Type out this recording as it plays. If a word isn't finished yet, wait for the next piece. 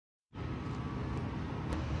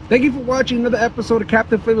Thank you for watching another episode of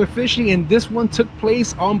Captain Flavor Fishing, and this one took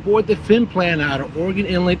place on board the Fin Plan out of Oregon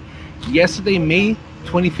Inlet yesterday, May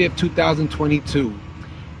 25th, 2022.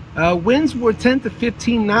 Winds were 10 to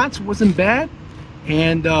 15 knots, wasn't bad,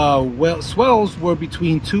 and swells were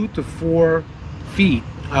between 2 to 4 feet.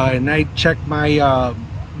 And I checked my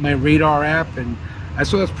my radar app, and I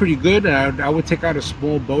saw that's pretty good. I would take out a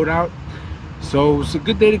small boat out, so it was a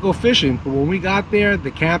good day to go fishing. But when we got there,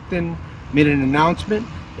 the captain made an announcement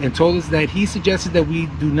and told us that he suggested that we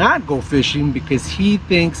do not go fishing because he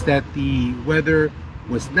thinks that the weather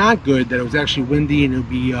was not good, that it was actually windy and it would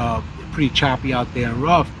be pretty choppy out there and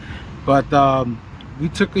rough. But we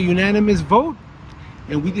took a unanimous vote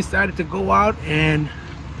and we decided to go out, and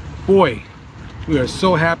boy, we are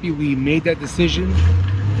so happy we made that decision.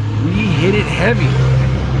 We hit it heavy,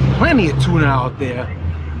 plenty of tuna out there.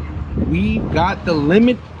 We got the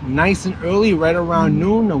limit nice and early, right around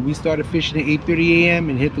noon, and we started fishing at 8:30 a.m.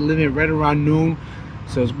 and hit the limit right around noon.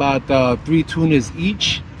 So it's about 3 tunas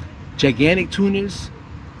each, gigantic tunas,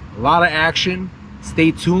 a lot of action.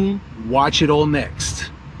 Stay tuned, watch it all next.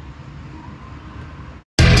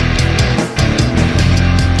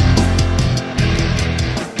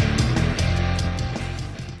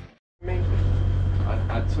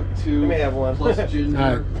 I took 2. You may have one. Plus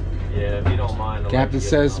Junior. Yeah, if you don't mind. Captain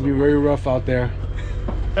says to be very rough out there.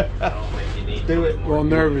 I don't think you need. Do it. We're all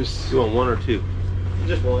nervous. You want 1 or 2?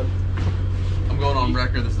 Just 1. I'm going on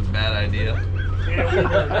record. This is a bad idea. Can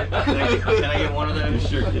I get one of those?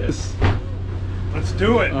 Sure, yes. Let's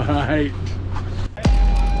do it. All right.